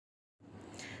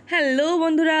Hello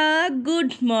বন্ধুরা,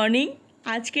 good morning.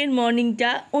 আজকের মর্নিংটা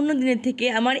অন্য দিনের থেকে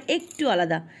আমার একটু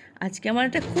আলাদা। আজকে আমার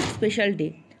একটা খুব স্পেশাল ডে।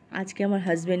 আজকে আমার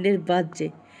হাজব্যান্ডের বার্থডে।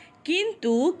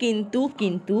 কিন্তু কিন্তু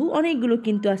কিন্তু অনেকগুলো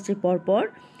কিন্তু আসছে পরপর।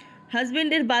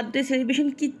 হাজব্যান্ডের বার্থডে সেলিব্রেশন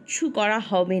কিচ্ছু করা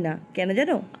হবে না, কেন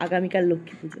জানো? আগামীকাল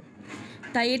লক্ষ্মী পুজো।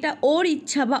 তাই এটা ওর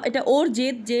ইচ্ছা বা এটা ওর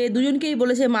জেদ যে দুজনকেই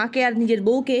বলেছে, মাকে আর নিজের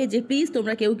বউকে, যে প্লিজ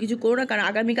তোমরা কেউ কিছু করো না, কারণ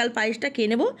আগামীকাল পায়েসটা খেয়ে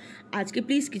নেবো, আজকে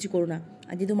প্লিজ কিছু করো না।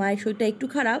 আর যেহেতু মায়ের শরীরটা একটু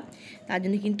খারাপ, তার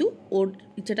জন্য কিন্তু ওর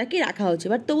ইচ্ছাটাকে রাখা হচ্ছে।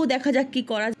 বাট তবু দেখা যাক কী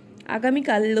করা।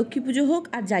 আগামীকাল লক্ষ্মী পুজো হোক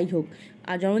আর যাই হোক,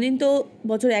 আর জন্মদিন তো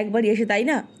বছরে একবারই এসে, তাই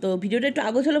না? তো ভিডিওটা একটু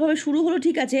আগোছালোভাবে শুরু হলো,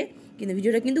 ঠিক আছে, কিন্তু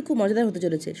ভিডিওটা কিন্তু খুব মজাদার হতে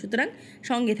চলেছে, সুতরাং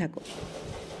সঙ্গে থাকো।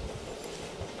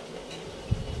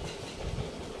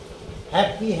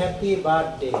 Happy happy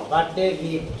birthday, birthday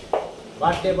gift,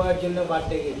 birthday বয়ের জন্য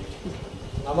বার্থডে গিফট।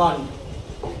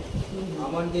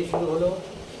 আমন দিয়ে শুরু হলো,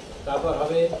 তারপর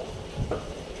হবে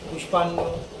পুষ্পান্ন,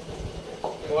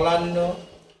 পলান্ন।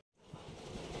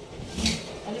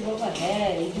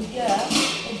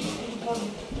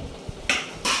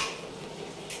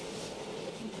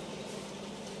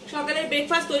 সকালের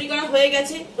ব্রেকফাস্ট তৈরি করা হয়ে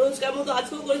গেছে, রোজকার মতো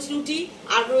আজকেও করেছি রুটি,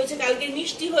 আর রয়েছে কালকে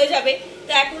মিষ্টি হয়ে যাবে।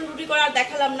 তো এখন রুটি করা আর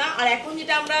দেখালাম না। আর এখন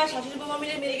যেটা আমরা শাশুড়ি বৌমা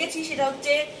মিলে মেরে গেছি, সেটা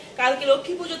হচ্ছে কালকে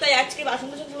লক্ষ্মী পুজো, তাই আজকে বাসন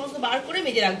টাসন সমস্ত বার করে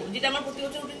মেজে রাখবো, যেটা আমার প্রতি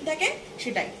বছর রুটিন থাকে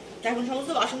সেটাই। তো এখন সমস্ত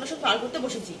বাসন টাসন বার করতে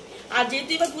বসেছি। আর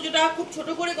যেহেতু এবার পুজোটা খুব ছোট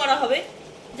করে করা হবে,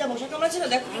 যা মশা কামড়াচ্ছে না,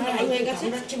 দেখো হয়ে গেছে,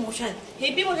 মশা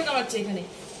হেভি মশা কামড়াচ্ছে এখানে,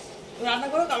 রান্না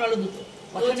করে কামড়ালো দুটো।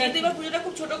 তো যেহেতু এবার পুজোটা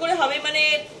খুব ছোট করে হবে, মানে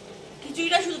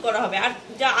খিচুড়িটা শুধু করা হবে, আর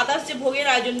যা আদার্স যে ভোগের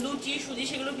আয়োজন, লুচি সুজি,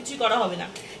 সেগুলো কিছুই করা হবে না।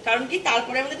 কারণ কি,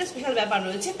 তারপরে আমাদের একটা স্পেশাল ব্যাপার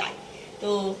রয়েছে, তাই। তো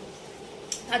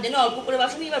তার জন্য অল্প করে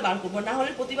বাসনই এবার বার করবো, না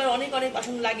হলে প্রতিবার অনেক অনেক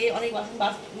বাসন লাগে, অনেক বাসন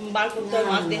বার করতে হয়,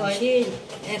 মাজতে হয়।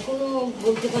 এখনো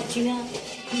বলতে পারছি না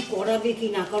কি করাবে কি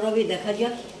না করাবে, দেখা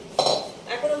যাক।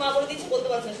 এখনো মা বলে দিয়েছে বলতে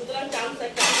পারছে না, সুতরাং চান্স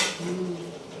একটা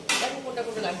দেখো কোনটা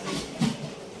কোনটা লাগবে।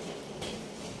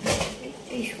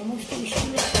 এই সমস্ত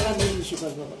স্কুলের খারাপ বেরিয়েছে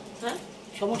বাবা। হ্যাঁ,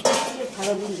 সমস্ত স্কুলের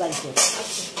খারাপ দিন বাড়ি করে।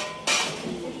 আচ্ছা,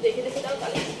 দেখে দেখে দাও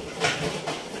তাহলে।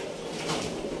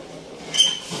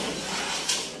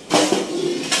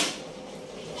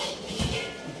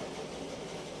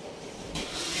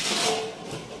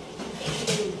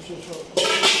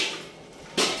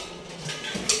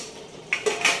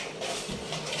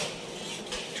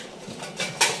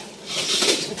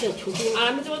 আর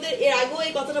আমি তোমাদের এর আগেও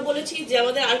এই কথাটা বলেছি যে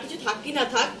আমাদের আর কিছু থাক কি না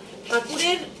থাক,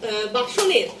 ঠাকুরের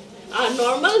বাসনের আর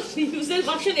নর্মাল ইউজের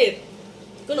বাসনের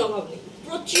কোনো অভাব নেই।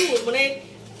 প্রচুর, মানে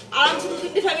আরামসে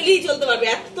 2-3টে ফ্যামিলি চলতে পারবে,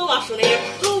 এত বাসন,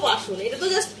 এত বাসন। এটা তো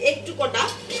জাস্ট একটু কটা,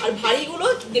 আর ভারীগুলো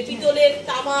যে পিতলের,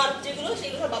 তামার যেগুলো,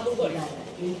 সেগুলো সব বাবুর ঘরে।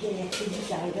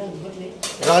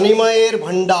 রানীমায়ের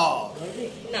ভান্ডার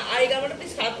না, আর এই গামলাটা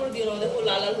প্লিজ খারাপ করে দিও না, দেখো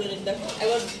লাল লাল হয়ে গেছে, দেখো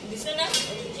একবার দিচ্ছে না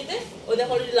নিচেতে, ওই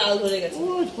দেখো অলরেডি লাল ধরে গেছে।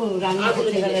 রান্না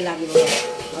করতে গেলে লাগবে,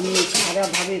 আমি খারাপ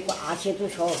ভাবে আছে তো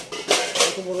সব,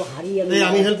 এত বড় হাড়ি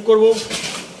আমি হেল্প করবো।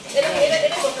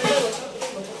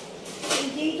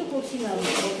 এইটাই তো করছিলাম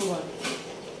বর্তমান।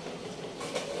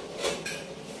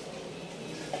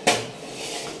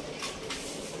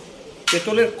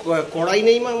 পেতলের কড়াই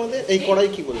নেই মা আমাদের, এই কড়াই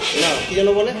কি বলে না, কি যেন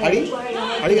বলে, হাড়ি,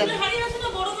 হাড়ি।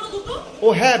 ও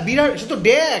হ্যাঁ, বিরাট, সে তো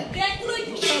ড্যাগ।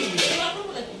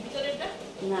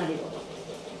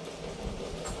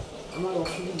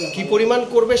 কি পরিমাণ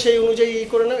করবে সেই অনুযায়ী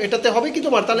করে না, এটাতে হবে কি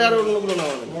তোমার, তাহলে আর অন্যগুলো না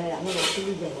হবে।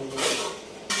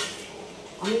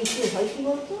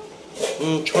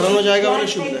 ছড়ানো জায়গা হলে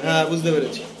সুবিধা। হ্যাঁ, বুঝতে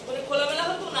পেরেছি।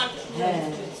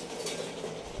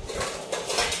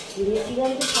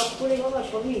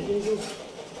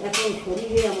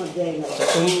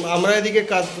 আমরা এদিকে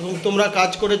কাজ, তোমরা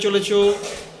কাজ করে চলেছো,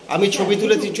 আমি ছবি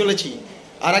তুলে চলেছি,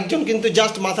 আর একজন কিন্তু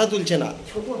জাস্ট মাথা তুলছে না।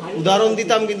 উদাহরণ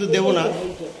দিতাম কিন্তু দেব না।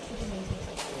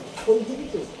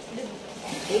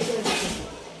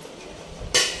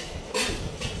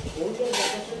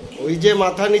 ওই যে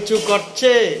মাথা নিচু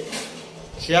করছে,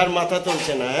 সে আর মাথা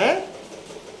তুলছে না। হ্যাঁ,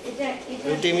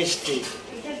 রুটি মিষ্টি।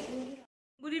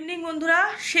 গুড ইভিনিং বন্ধুরা।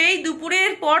 সেই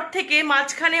দুপুরের পর থেকে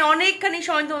মাঝখানে অনেকখানি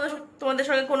সময় তোমাদের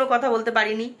সঙ্গে কোনো কথা বলতে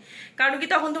পারিনি, কারণ কি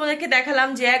তখন তোমাদেরকে দেখালাম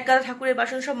যে এক গাদা ঠাকুরের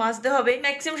বাসন সব মাজতে হবে।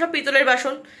 ম্যাক্সিমাম সব পিতলের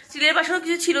বাসন, স্টিলের বাসনও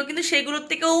কিছু ছিল, কিন্তু সেগুলোর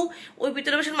থেকেও ওই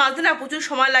পিতলের বাসন মাজতে না প্রচুর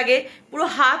সময় লাগে। পুরো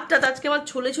হাতটা আজকে আমার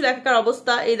ছুলে একাকার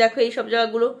অবস্থা। এই দেখো এই সব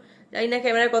জায়গাগুলো, জানি না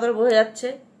ক্যামেরার কথা বোঝা যাচ্ছে,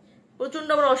 প্রচণ্ড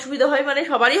আমার অসুবিধা হয়, মানে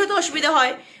সবারই হয়তো অসুবিধা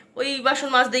হয় ওই বাসন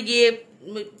মাজতে গিয়ে,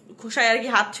 খোসায় আর কি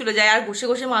হাত ছুলে যায়, আর ঘষে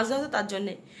ঘষে মাজতে হতো তার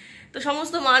জন্যে। তো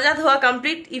সমস্ত মাজা ধোয়া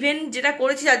কমপ্লিট। ইভেন যেটা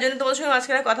করেছি যার জন্য তোমাদের সঙ্গে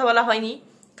মাঝখানে কথা বলা হয়নি,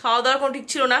 খাওয়া দাওয়ার কোনো ঠিক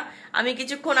ছিল না। আমি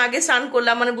কিছুক্ষণ আগে স্নান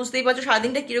করলাম, মানে বুঝতেই পারছো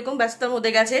সারাদিনটা কিরকম ব্যস্ততার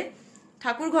মধ্যে গেছে।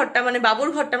 ঠাকুর ঘরটা মানে বাবুর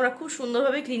ঘরটা আমরা খুব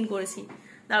সুন্দরভাবে ক্লিন করেছি,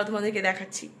 তারা তোমাদেরকে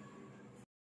দেখাচ্ছি।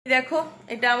 দেখো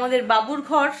এটা আমাদের বাবুর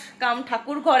ঘর কাম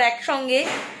ঠাকুর ঘর একসঙ্গে।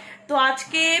 তো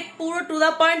আজকে পুরো টু দা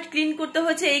পয়েন্ট ক্লিন করতে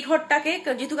হয়েছে এই ঘরটাকে,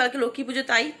 যেহেতু কালকে লক্ষ্মী পুজো।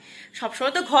 তাই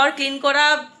সবসময় তো ঘর ক্লিন করা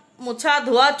মোছা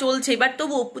ধোয়া চলছে, বাট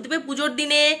তবু পুজোর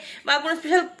দিনে বা কোনো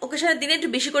স্পেশাল ওকেশনের দিনে একটু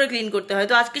বেশি করে ক্লিন করতে হয়।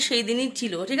 তো আজকে সেই দিনই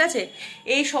ছিল, ঠিক আছে।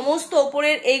 এই সমস্ত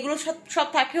ওপরের এইগুলো সব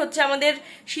থাকে হচ্ছে আমাদের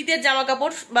শীতের জামা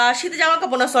কাপড়, বা শীতের জামা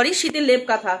কাপড় না সরি শীতের লেপ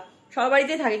কাঁথা সবার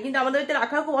বাড়িতেই থাকে, কিন্তু আমাদের বাড়িতে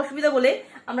রাখা খুব অসুবিধা বলে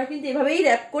আমরা কিন্তু এভাবেই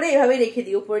র্যাপ করে এভাবেই রেখে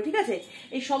দিই উপরে, ঠিক আছে।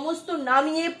 এই সমস্ত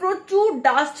নামিয়ে প্রচুর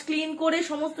ডাস্ট ক্লিন করে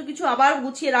সমস্ত কিছু আবার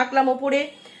গুছিয়ে রাখলাম ওপরে।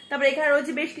 তারপরে এখানে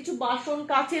রয়েছে বেশ কিছু বাসন,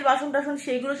 কাচের বাসন টাসন,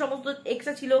 সেইগুলো সমস্ত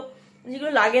এক্সট্রা ছিল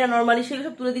যেগুলো লাগে না নর্মালি, সেগুলো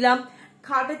সব তুলে দিলাম।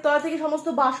 খাটের তলা থেকে সমস্ত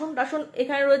বাসন টাসন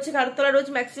এখানে রয়েছে, খাটের তলায়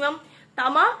রয়েছে ম্যাক্সিমাম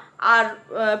তামা আর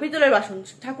পিতলের বাসন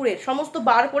ঠাকুরের, সমস্ত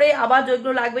বার করে আবার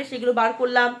যেগুলো লাগবে সেগুলো বার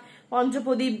করলাম।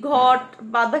 পঞ্চপ্রদীপ, ঘট,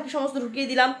 বাদ বাকি সমস্ত ঢুকিয়ে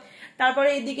দিলাম। তারপরে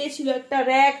এদিকে ছিল একটা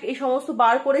র্যাক, এই সমস্ত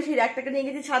বার করে সেই র্যাকটাকে নিয়ে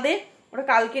গেছি ছাদে, ওটা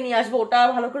কালকে নিয়ে আসবো, ওটা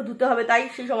ভালো করে ধুতে হবে, তাই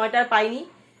সেই সময়টা আর পাইনি।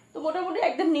 তো মোটামুটি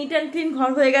একদম নিট অ্যান্ড ক্লিন ঘর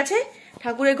হয়ে গেছে,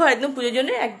 ঠাকুরের ঘর একদম পুজোর জন্য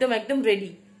একদম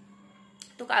রেডি।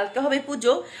 তো কালকে হবে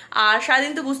পুজো, আর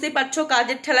সারাদিন তো বুঝতেই পারছো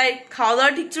কাজের ঠেলায় খাওয়া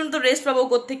দাওয়া ঠিক ছিল, তো রেস্ট পাবো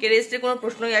কোত্থেকে, রেস্টের কোনো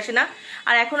প্রশ্নই আসে না।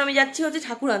 আর এখন আমি যাচ্ছি হচ্ছে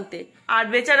ঠাকুর আনতে। আর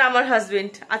বেচারা আমার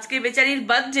হাজবেন্ড, আজকে বেচারির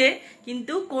বার্থডে,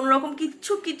 কিন্তু কোন রকম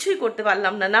কিছুই করতে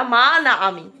পারলাম না, না মা না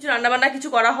আমি, কিছু রান্নাবান্না কিছু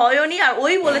করা হয়ও নি। আর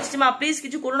ওই বলেছে যে মা প্লিজ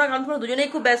কিছু করো না, কারণ তোমরা দুজনেই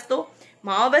খুব ব্যস্ত,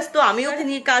 মাও ব্যস্ত, আমিও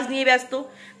কাজ নিয়ে ব্যস্ত,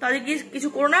 তাহলে কিছু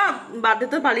করো না, বার্থডে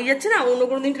তো পালিয়ে যাচ্ছে না, অন্য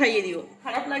কোনো দিন খাইয়ে দিও।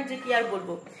 খারাপ লাগছে, কি আর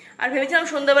বলবো। আর ভেবেছিলাম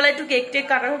সন্ধ্যাবেলা একটু কেক টেক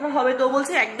কাটা হবে, তো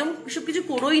বলছে একদম এসব কিছু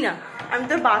করোই না, আমি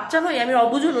তো বাচ্চা নই, আমি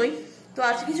অবুঝো নই, তো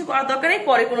আজকে কিছু করার দরকার নেই,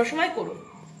 পরে কোনো সময় করো।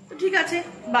 তো ঠিক আছে,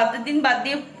 বার্থডের দিন বাদ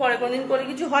দিয়ে পরে কোনো দিন করে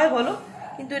কিছু হয় বলো,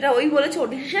 কিন্তু এটা ওই বলেছে ও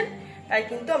ডিসিশন, তাই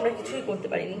কিন্তু আমরা কিছুই করতে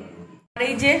পারিনি। আর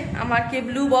এই যে আমার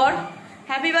কেবলু বর,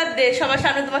 হ্যাপি বার্থডে, সবার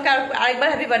সামনে তোমাকে আরেকবার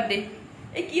হ্যাপি বার্থডে।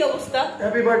 এই কি অবস্থা?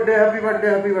 Happy birthday, happy birthday,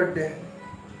 happy birthday.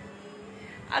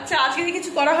 আচ্ছা আজকে কিছু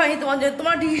করা হয়নি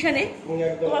তোমার ডিসিশনে,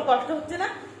 তোমার কষ্ট হচ্ছে না?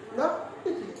 না,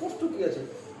 কষ্ট কি আছে,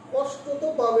 কষ্ট তো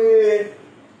পাবে,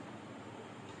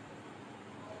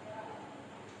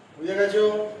 বুঝে গেছো?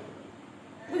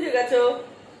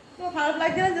 তোমার খারাপ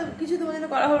লাগছে না কিছু তোমার জন্য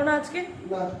করা হলো না আজকে?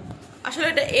 না, আসলে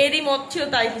এটা এরই মত ছিল,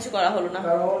 তাই কিছু করা হলো না।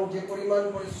 কারণ যে পরিমাণ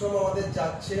পরিশ্রম আমাদের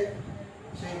যাচ্ছে,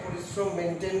 সেই পরিশ্রম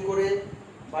মেনটেন করে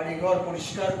বাড়িঘর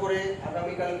পরিষ্কার করে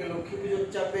আগামীকালকে লক্ষ্মী পুজোর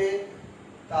চাপে,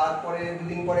 তারপরে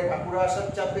দুদিন পরে ঠাকুর আসার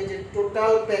চাপে, যে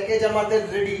টোটাল প্যাকেজ আমাদের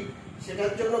রেডি,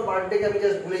 সেটার জন্য বার্থডেকে আমি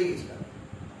জাস্ট ভুলেই গেছিলাম।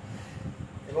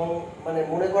 এবং মানে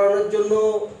মনে করানোর জন্য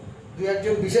দু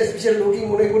একজন বিশেষ লোকই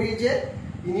মনে করিয়েছে,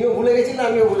 ইনিও ভুলে গেছিলেন,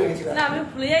 আমিও ভুলে গেছিলাম। না আমি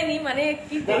ভুলে যাইনি, মানে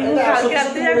কি কালকে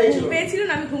রাত্রে ঘুম পেয়েছিল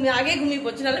না, আমি ঘুমিয়ে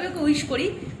পড়ছি, নাহলে আমি ওকে উইশ করি,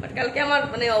 বাট কালকে আমার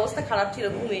মানে অবস্থা খারাপ ছিল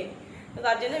ঘুমে, তো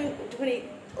তার জন্য আমি একটুখানি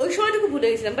ওই সময়টুকু ভুলে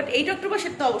গেছিলাম। বাট 8 অক্টোবর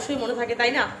সেটা তো অবশ্যই মনে থাকে,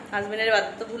 তাই না? হাজবেন্ডের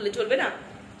বার্থডে তো ভুললে চলবে না।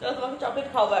 চলো তোমাকে চকলেট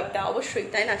খাওয়াবো একটা, অবশ্যই,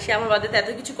 তাই না? সে আমার বার্থডেতে এত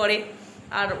কিছু করে,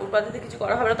 আর ওর বার্থডেতে কিছু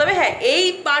করা হবে না। তবে হ্যাঁ, এই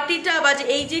পার্টিটা বা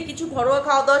এই যে কিছু ঘরোয়া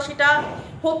খাওয়া দাওয়া সেটা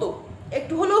হতো,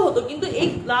 একটু হলেও হতো, কিন্তু এই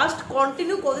লাস্ট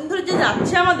কন্টিনিউ কদিন ধরে যে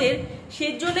যাচ্ছে আমাদের,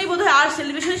 সেই জন্যই বোধহয় আর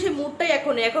সেলিব্রেশনের সেই মুডটাই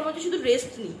এখন হচ্ছে শুধু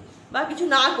রেস্ট নিই বা কিছু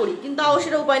না করি, কিন্তু তাও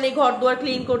সেটা উপায় নেই, ঘর দুয়ার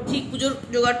ক্লিন করছি, পুজোর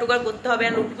জোগাড় টোগাড় করতে হবে,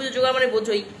 আর লক্ষ্মী পুজোর জোগাড় মানে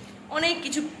বোঝোই অনেক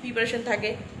কিছু প্রিপারেশন থাকে।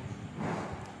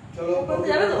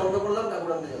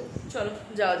 চলো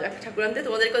যাওয়া যাক ঠাকুর আনতে,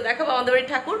 তোমাদেরকে দেখাবো আমাদের বাড়ির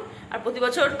ঠাকুর। আর প্রতি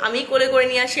বছর আমি কোলে করে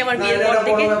নিয়ে আসি আমার বিয়ের পর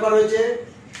থেকে।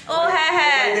 ও হ্যাঁ,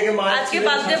 আজকে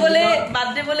বার্থডে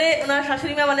বলে ওনার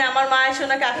শাশুড়ি মা মানে আমার মা এসে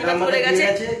ওনাকে আশীর্বাদ করে গেছে,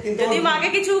 যদি মাকে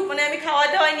কিছু মানে আমি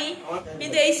খাওয়াতে হয়নি,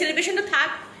 কিন্তু এই সেলিব্রেশনটা থাক,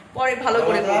 পরে ভালো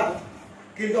করে করবো।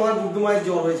 কিন্তু আমার বুদ্ধমায়ের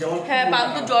জ্বর হয়েছে, হ্যাঁ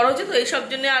পান্তু জ্বর হয়েছে, তো এইসব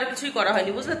জন্য আর কিছুই করা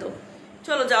হয়নি, বুঝলে তো।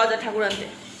 চলো যাওয়া যাক ঠাকুর আনতে।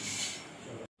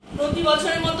 প্রতি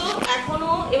বছরের মতো এখনো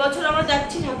এবছর আমরা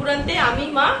যাচ্ছি ঠাকুর আনতে, আমি,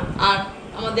 মা আর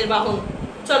আমাদের বাহন।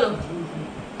 চলো,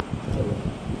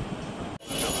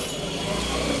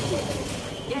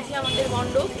 আমাদের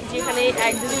মণ্ডপ, যেখানে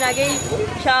 1-2 দিন আগেই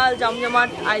বিশাল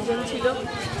জমজমাট আয়োজন ছিল,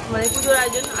 মানে পুজোর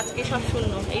আয়োজন, আজকে সব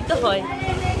শূন্য। এই তো হয়,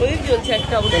 ওই চলছে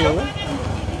একটা অবস্থা।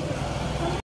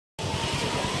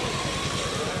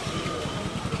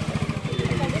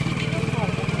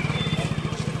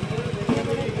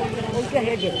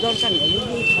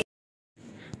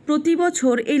 প্রতি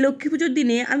বছর এই লক্ষ্মী পুজোর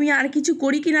দিনে আমি আর কিছু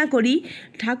করি কি না করি,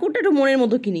 ঠাকুরটা একটু মনের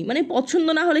মতো কিনি, মানে পছন্দ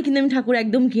না হলে কিন্তু আমি ঠাকুর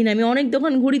একদম কিনি, আমি অনেক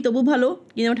দোকান ঘুরি তবু ভালো,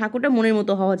 কিন্তু আমার ঠাকুরটা মনের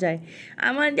মতো হওয়া যায়।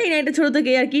 আমার যাই না, এটা ছোটো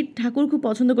থেকে আর কি ঠাকুর খুব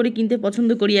পছন্দ করি, কিনতে পছন্দ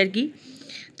করি আর কি।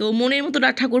 তো মনের মতো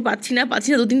ঠাকুর পাচ্ছি না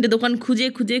 2-3টে দোকান খুঁজে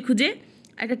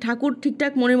একটা ঠাকুর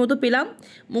ঠিকঠাক মনের মতো পেলাম।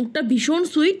 মুখটা ভীষণ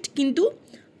সুইট, কিন্তু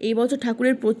এই বছর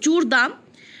ঠাকুরের প্রচুর দাম,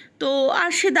 তো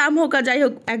আর সে দাম হোক আর যাই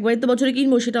হোক, একবারে তো বছরে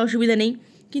কিনবো, সেটা অসুবিধা নেই।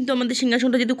 কিন্তু আমাদের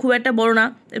সিংহাসনটা যেহেতু খুব একটা বড় না,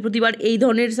 প্রতিবার এই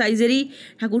ধরনের সাইজেরই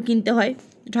ঠাকুর কিনতে হয়।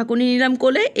 ঠাকুর নিয়ে নিলাম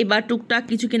কোলে। এবার টুকটাক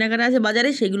কিছু কেনাকাটা আছে বাজারে,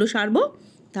 সেগুলো সারবো,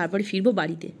 তারপরে ফিরবো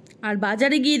বাড়িতে। আর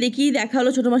বাজারে গিয়ে দেখা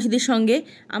হলো ছোটো মাসিদের সঙ্গে।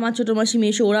 আমার ছোটো মাসি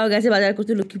মেয়েসো ওরাও গেছে বাজার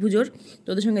করতে লক্ষ্মী পুজোর, তো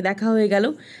ওদের সঙ্গে দেখা হয়ে গেল।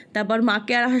 তারপর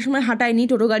মাকে আর আসার সময় হাঁটায়নি,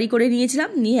 টোটো গাড়ি করে নিয়েছিলাম,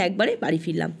 নিয়ে একবারে বাড়ি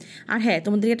ফিরলাম। আর হ্যাঁ,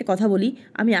 তোমাদেরকে একটা কথা বলি,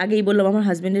 আমি আগেই বললাম আমার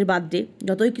হাজব্যান্ডের বার্থডে,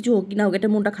 যতই কিছু হোক না হোক, এটা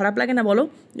মনটা খারাপ লাগে না বলো?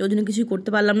 ওই জন্য কিছুই করতে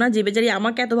পারলাম না। যে বেচারি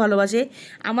আমাকে এত ভালোবাসে,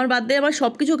 আমার বার্থডে আমার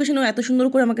সব কিছু ওকেশনেও এত সুন্দর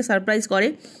করে আমাকে সারপ্রাইজ করে,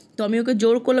 তো আমি ওকে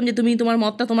জোর করলাম যে তুমি তোমার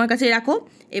মতটা তোমার কাছেই রাখো,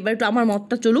 এবার একটু আমার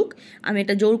মতটা চলুক। আমি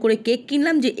একটা জোর করে কেক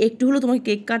কিনলাম, যে একটু হলেও তোমাকে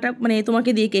কেক কাটা, মানে তোমাকে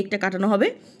দিয়ে কেকটা কাটানো হবে,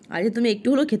 আর যে তুমি একটু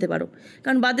হলেও খেতে পারো।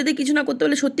 কারণ বার্থডেতে কিছু না করতে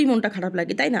হলে সত্যিই মনটা খারাপ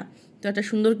লাগে, তাই না? তো একটা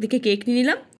সুন্দর দেখে কেক নিয়ে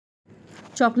নিলাম,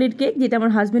 চকলেট কেক, যেটা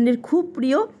আমার হাজব্যান্ডের খুব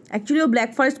প্রিয়। অ্যাকচুয়ালি ও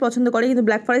ব্ল্যাক ফরেস্ট পছন্দ করে, কিন্তু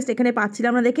ব্ল্যাক ফরেস্ট এখানে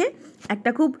পাচ্ছিলাম না দেখে একটা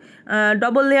খুব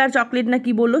ডবল লেয়ার চকলেট না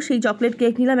কি বললো, সেই চকলেট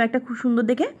কেক নিলাম একটা খুব সুন্দর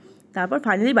দেখে। তারপর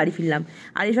ফাইনালি বাড়ি ফিরলাম।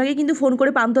 আর এর সঙ্গে কিন্তু ফোন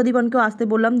করে পান্তুয়া দীপনকেও আসতে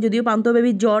বললাম, যদিও পান্তুয়া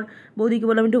বেবির জ্বর, বৌদিকে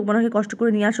বললাম একটু ওনাকে কষ্ট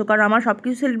করে নিয়ে আসো, কারণ আমার সব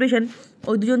কিছু সেলিব্রেশন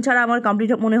ওই দুজন ছাড়া আমার কমপ্লিট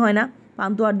মনে হয় না,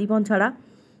 পান্তুয়া আর দীপন ছাড়া।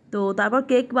 তো তারপর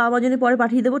কেক বা আমার জন্য পরে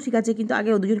পাঠিয়ে দেবো, ঠিক আছে, কিন্তু আগে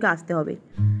ওই দুজনকে আসতে হবে।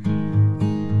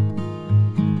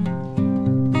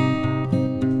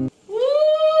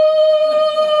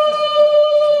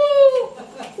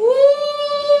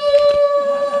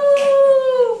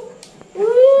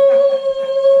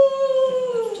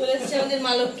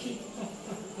 মা লক্ষ্মী,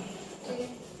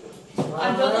 আর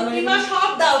যত কিমা সব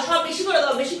দাও, সব বেশি করে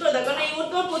দাও, বেশি করে দাও, কারণ এই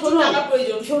মুহূর্তে আমার প্রচুর টাকা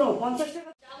প্রয়োজন। শোনো 50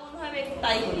 টাকা যা মনে হয় আমি একটু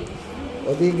তাই করি।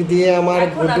 ওদিক দিয়ে আমার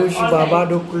গুডুস বাবা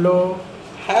ঢুকলো।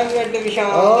 হ্যাপি বার্থডে বিশাল।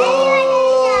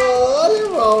 আরে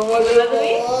বাবা রে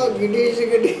বাবা, গিডিস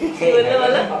গিডিস।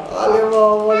 আরে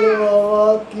বাবা রে বাবা,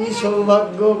 কি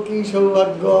সৌভাগ্য, কি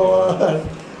সৌভাগ্য আমার।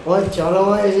 আমার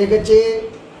চরমা এসে গেছে,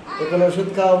 এখন ওষুধ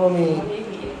খাওয়াবো আমি।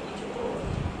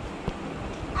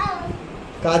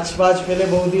 কাজ বাজ ফেলে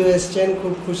বৌদিও এসছেন,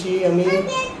 খুব খুশি আমি।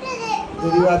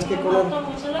 যদিও আজকে কোনো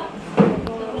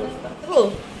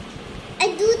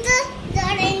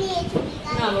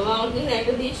না বাবা, আমার জন্য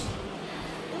একটা দিস।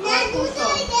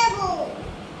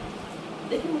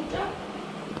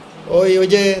 ওই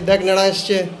যে দেখ নাড়া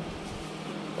এসছে,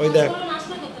 ওই দেখ।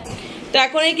 তো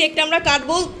এখন এই কেকটা আমরা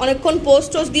কাটবো, অনেকক্ষণ পোস্ট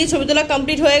টোস্ট দিয়ে ছবি তোলা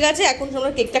কমপ্লিট হয়ে গেছে, এখন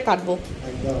আমরা কেকটা কাটবো।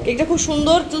 কেকটা খুব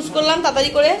সুন্দর চুজ করলাম তাড়াতাড়ি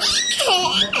করে।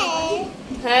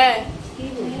 হ্যাঁ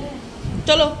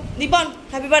চলো দীপন,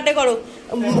 হ্যাপি বার্থডে করো।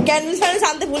 ক্যান্ডেল ফ্যান্ডেল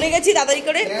আনতে ভুলে গেছি, তাড়াতাড়ি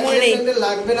করে মনে নেই।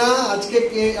 লাগবে না, আজকে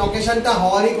অকেশনটা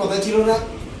হওয়ারই কথা ছিল না,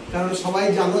 কারণ সবাই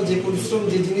জানো যে পরিশ্রম,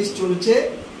 যে জিনিস চলছে,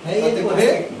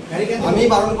 আমি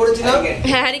বারণ করেছিলাম।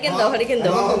 হ্যাঁ হ্যারিকেন দাও, হ্যারিকেন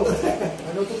দাও।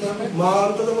 মা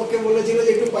অন্তত পক্ষে বলেছিল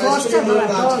যে একটু পায়েস করে দিও না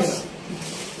আজকে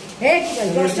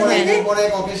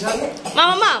না।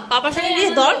 মা পাপার সঙ্গে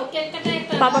গিয়ে ধর,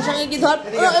 পাপার সঙ্গে গিয়ে ধর,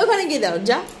 ওখানে গিয়ে দাও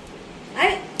যা।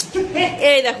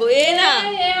 এই দেখো, এ না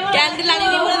ক্যান্ডেল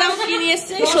আনিনি বলে দেখো কি নিয়ে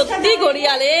এসছে, সত্যি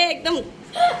গড়িয়ালে একদম।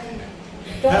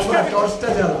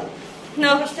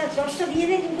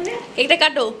 কেকটা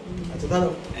কাটো।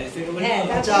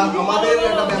 আচ্ছা, আমাদের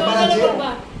একটা ব্যাপার আছে,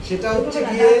 সেটা হচ্ছে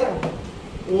গিয়ে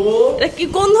ও কি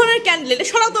কোন ধরনের ক্যান্ডেল, এটা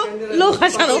সরাও তো, লোক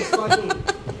হাসানো।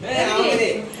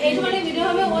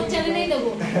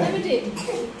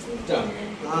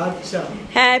 আচ্ছা,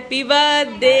 happy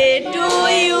birthday to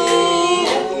you,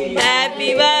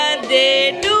 happy birthday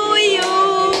to you,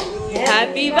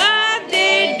 happy birthday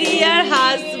dear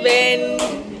husband,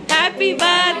 happy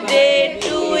birthday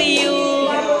to you.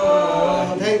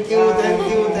 Thank you, thank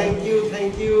you, thank you,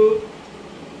 thank you.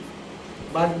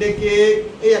 Birthday cake,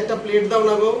 এই একটা প্লেট দাও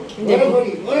না গো।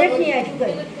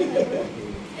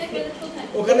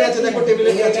 ওখানে আছে, দেখো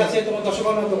টেবিলে আছে, তোমার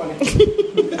দশকর্মার দোকানে।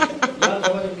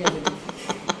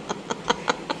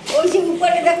 ওই যে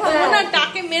উপরে দেখো না,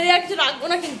 টাকে মেরে আর কিছু রাখবো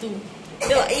না কিন্তু।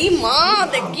 এই মা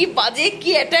দেখ কি বাজে,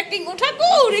 কি অ্যাট্রাক্টিং ওঠা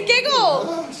গো, রেখে গো।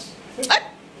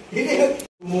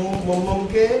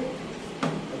 মমকে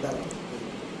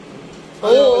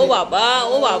ও বাবা,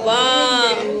 ও বাবা,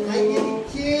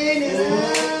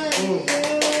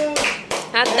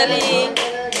 হাততালি।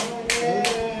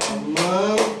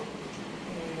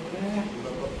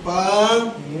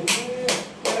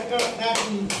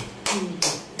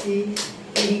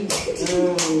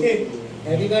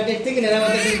 হ্যাপি বার্থডে থেকে না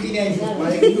আমাদের ডিউটি নাই।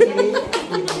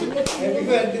 হ্যাপি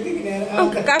বার্থডে থেকে না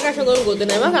কাকা সঙ্গে বলতে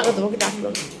নাই, মা কাকা তোমাকে ডাকলো।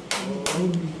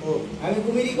 আমি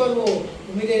কুমিরি করব,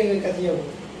 কুমিরের কাছে যাব।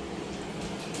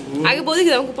 আগে বলি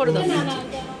কি আমাকে পরে দাও।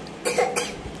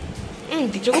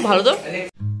 পিকচার খুব ভালো তো।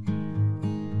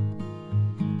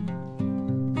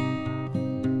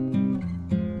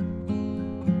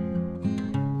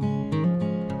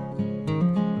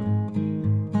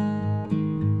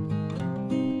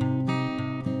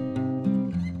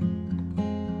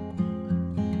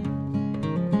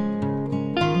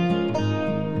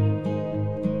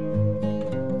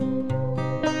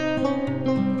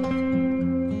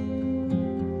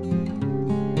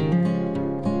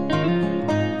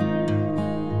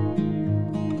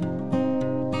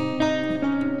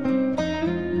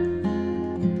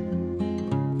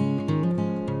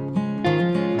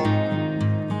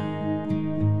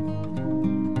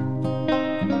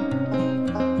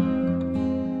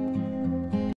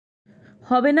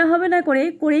 হবে না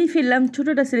করেই ফেললাম ছোটো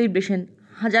একটা সেলিব্রেশন।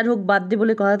 হাজার হোক বার্থডে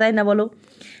বলে কথা, তাই না বলো?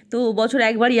 তো বছর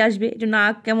একবারই আসবে, এটা না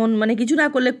কেমন মানে কিছু না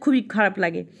করলে খুবই খারাপ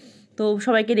লাগে। তো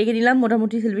সবাইকে ডেকে নিলাম,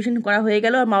 মোটামুটি সেলিব্রেশন করা হয়ে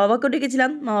গেল। আর মা বাবাকেও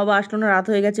ডেকেছিলাম, মা বাবা আসলো না, রাত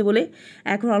হয়ে গেছে বলে।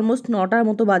 এখন অলমোস্ট 9টার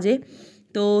মতো বাজে।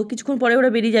 তো কিছুক্ষণ পরে ওরা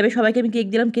বেরিয়ে যাবে। সবাইকে আমি কেক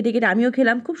দিলাম, কেটে আমিও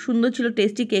খেলাম। খুব সুন্দর ছিল,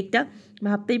 টেস্টি কেকটা।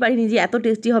 ভাবতেই পারিনি যে এত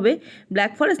টেস্টি হবে।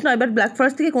 ব্ল্যাক ফরেস্ট নয়, বাট ব্ল্যাক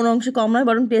ফরেস্ট থেকে কোনো অংশে কম নয়,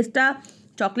 বরং টেস্টটা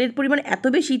চকলেট পরিমাণ এত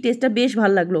বেশি, টেস্টটা বেশ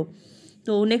ভালো লাগলো।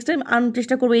 তো নেক্সট টাইম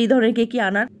চেষ্টা করবো এই ধরনের কেকই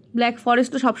আনার। ব্ল্যাক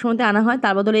ফরেস্টও সবসময়তে আনা হয়,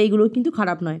 তার বদলে এইগুলো কিন্তু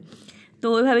খারাপ নয়। তো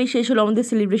ওইভাবেই শেষ হলো আমাদের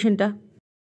সেলিব্রেশনটা।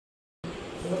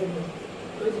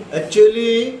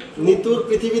 অ্যাকচুয়ালি নিতুর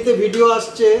পৃথিবীতে ভিডিও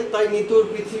আসছে, তাই নিতুর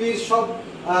পৃথিবীর সব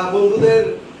বন্ধুদের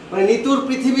মানে নিতুর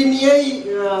পৃথিবী নিয়েই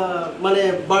মানে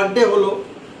বার্থডে হলো।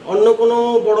 অন্য কোনো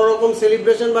বড় রকম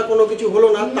সেলিব্রেশন বা কোনো কিছু হলো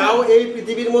না। তাও এই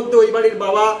পৃথিবীর মধ্যে ওই বাড়ির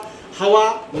বাবা হাওয়া,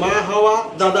 মা হাওয়া,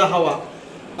 দাদা হাওয়া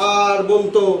আর বোন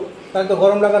তো তাহলে তো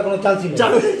গরম লাগার কোনো চান্সই নেই।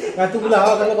 এতগুলো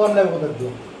হাওয়া তাহলে গরম লাগবে কোথা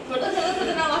দিয়ে?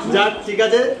 যাক, ঠিক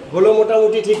আছে, হলো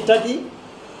মোটামুটি ঠিকঠাকই।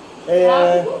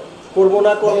 করবো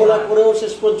না করেও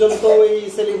শেষ পর্যন্ত ওই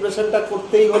সেলিব্রেশনটা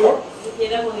করতেই হলো।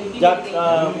 যাক,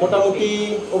 মোটামুটি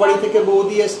ও বাড়ি থেকে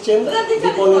বৌদি এসছেন,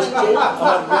 দীপন এসছে,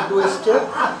 আমার বন্ধু এসছে,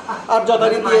 আর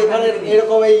যথারীতি এখানে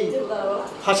এরকম এই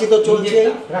হাসি তো চলছে।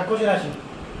 রাক্ষসের হাসি।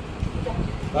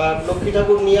 আর লক্ষ্মী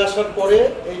ঠাকুর নিয়ে আসার পরে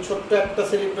এই ছোট্ট একটা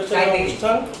সেলিব্রেশন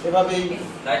অনুষ্ঠান এভাবেই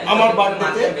আমার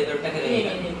বার্থডেতে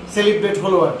সেলিব্রেট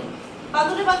হলো আর কি।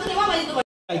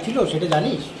 ছিল সেটা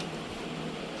জানিস?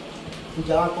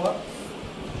 যাওয়ার পর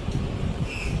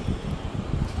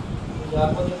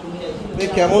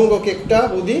কেমন গো কেকটা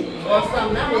বৌদি?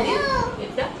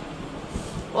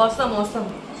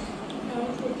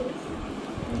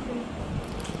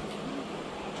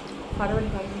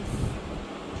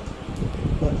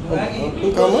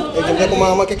 দেখো মা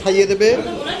আমাকে খাইয়ে দেবে।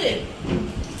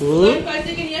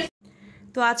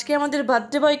 তো আজকে আমাদের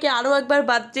বার্থডে বয়কে আরও একবার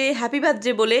বার্থডে হ্যাপি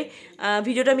বার্থডে বলে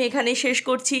ভিডিওটা আমি এখানেই শেষ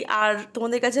করছি। আর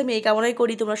তোমাদের কাছে আমি এই কামনাই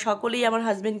করি তোমরা সকলেই আমার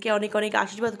হাজব্যান্ডকে অনেক অনেক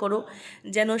আশীর্বাদ করো,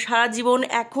 যেন সারা জীবন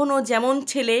এখনও যেমন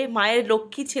ছেলে, মায়ের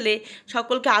লক্ষ্মী ছেলে,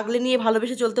 সকলকে আগলে নিয়ে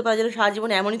ভালোবেসে চলতে পারে, যেন সারা জীবন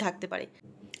এমনই থাকতে পারে।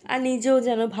 আর নিজেও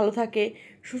যেন ভালো থাকে,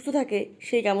 সুস্থ থাকে,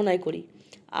 সেই কামনাই করি।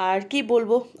 আর কি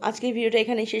বলবো, আজকের ভিডিওটা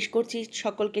এখানেই শেষ করছি।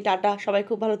 সকলকে টাটা, সবাই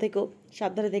খুব ভালো থেকো,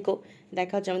 সাবধানে থেকো।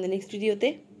 দেখা হচ্ছে আমাদের নেক্সট ভিডিওতে।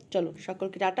 চলো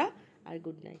সকলকে টাটা আর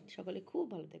গুড নাইট, সকলে খুব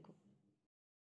ভালো থেকো।